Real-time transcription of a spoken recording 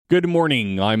Good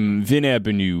morning, I'm Vin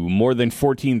Ebenau. More than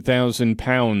 14,000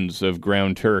 pounds of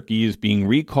ground turkey is being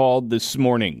recalled this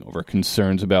morning over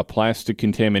concerns about plastic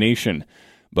contamination.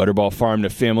 Butterball Farm to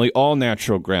Family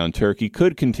all-natural ground turkey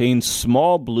could contain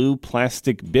small blue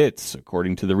plastic bits,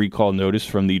 according to the recall notice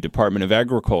from the Department of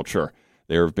Agriculture.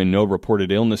 There have been no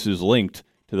reported illnesses linked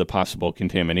to the possible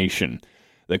contamination.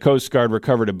 The Coast Guard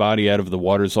recovered a body out of the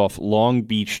waters off Long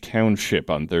Beach Township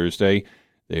on Thursday.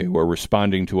 They were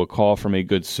responding to a call from a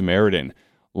Good Samaritan.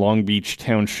 Long Beach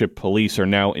Township police are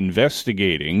now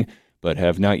investigating, but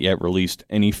have not yet released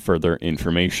any further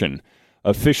information.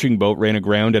 A fishing boat ran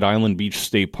aground at Island Beach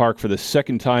State Park for the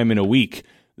second time in a week.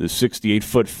 The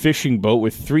 68-foot fishing boat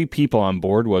with 3 people on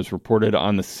board was reported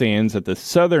on the sands at the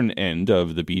southern end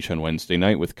of the beach on Wednesday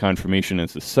night, with confirmation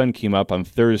as the sun came up on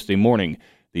Thursday morning,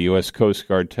 the U.S. Coast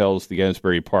Guard tells the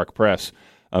Asbury Park Press.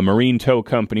 A marine tow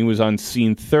company was on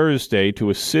scene Thursday to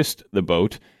assist the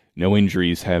boat. No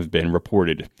injuries have been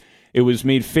reported. It was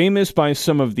made famous by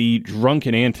some of the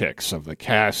drunken antics of the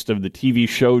cast of the TV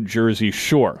show Jersey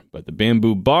Shore, but the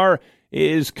Bamboo Bar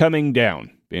is coming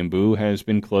down. Bamboo has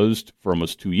been closed for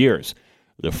almost 2 years.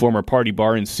 The former party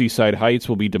bar in Seaside Heights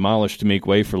will be demolished to make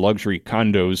way for luxury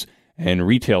condos and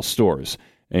retail stores.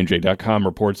 NJ.com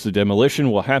reports the demolition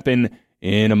will happen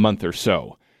in a month or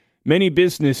so. Many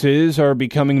businesses are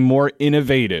becoming more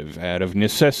innovative out of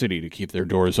necessity to keep their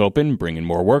doors open, bring in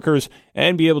more workers,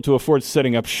 and be able to afford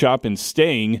setting up shop and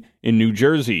staying in New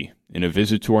Jersey. In a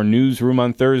visit to our newsroom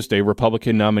on Thursday,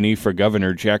 Republican nominee for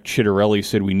governor Jack Ciattarelli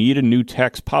said we need a new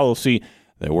tax policy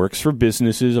that works for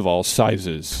businesses of all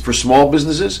sizes. For small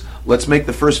businesses, let's make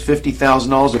the first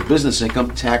 $50,000 of business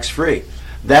income tax-free.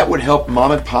 That would help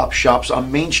mom-and-pop shops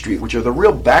on Main Street, which are the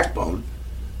real backbone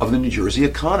of the New Jersey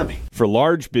economy. For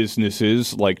large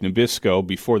businesses like Nabisco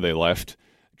before they left,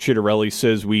 Ciattarelli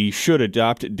says we should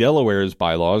adopt Delaware's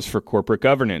bylaws for corporate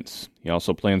governance. He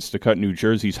also plans to cut New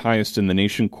Jersey's highest in the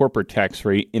nation corporate tax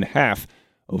rate in half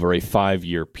over a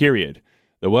 5-year period.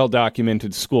 The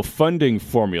well-documented school funding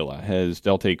formula has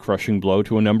dealt a crushing blow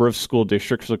to a number of school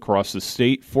districts across the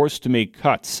state forced to make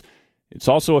cuts. It's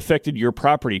also affected your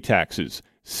property taxes.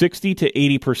 60 to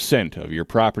 80% of your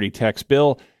property tax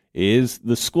bill is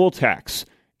the school tax.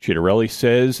 Ciattarelli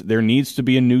says there needs to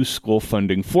be a new school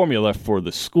funding formula for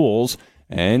the schools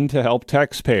and to help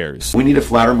taxpayers. We need a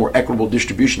flatter, more equitable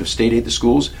distribution of state aid to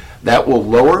schools. That will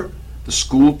lower the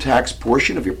school tax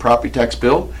portion of your property tax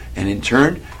bill and, in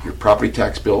turn, your property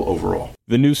tax bill overall.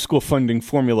 The new school funding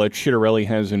formula Ciattarelli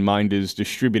has in mind is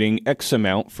distributing X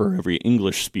amount for every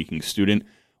English-speaking student,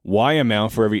 Y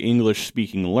amount for every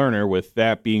English-speaking learner, with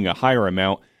that being a higher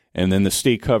amount, and then the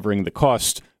state covering the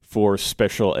cost for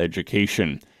special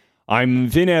education. I'm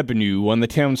Vin Ebenau on the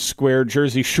Town Square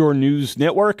Jersey Shore News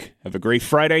Network. Have a great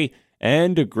Friday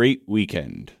and a great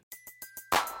weekend.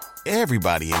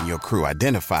 Everybody in your crew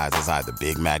identifies as either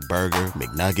Big Mac Burger,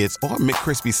 McNuggets, or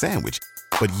McCrispy Sandwich.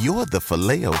 But you're the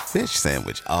Filet-O-Fish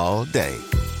Sandwich all day.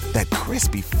 That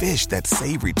crispy fish, that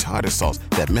savory tartar sauce,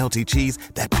 that melty cheese,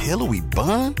 that pillowy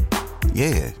bun.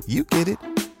 Yeah, you get it.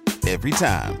 Every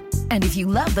time. And if you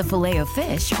love the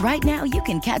Filet-O-Fish, right now you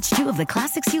can catch 2 of the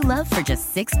classics you love for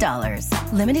just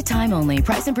 $6. Limited time only.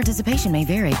 Price and participation may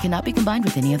vary. Cannot be combined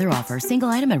with any other offer. Single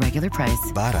item at regular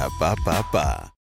price. Ba-da-ba-ba-ba.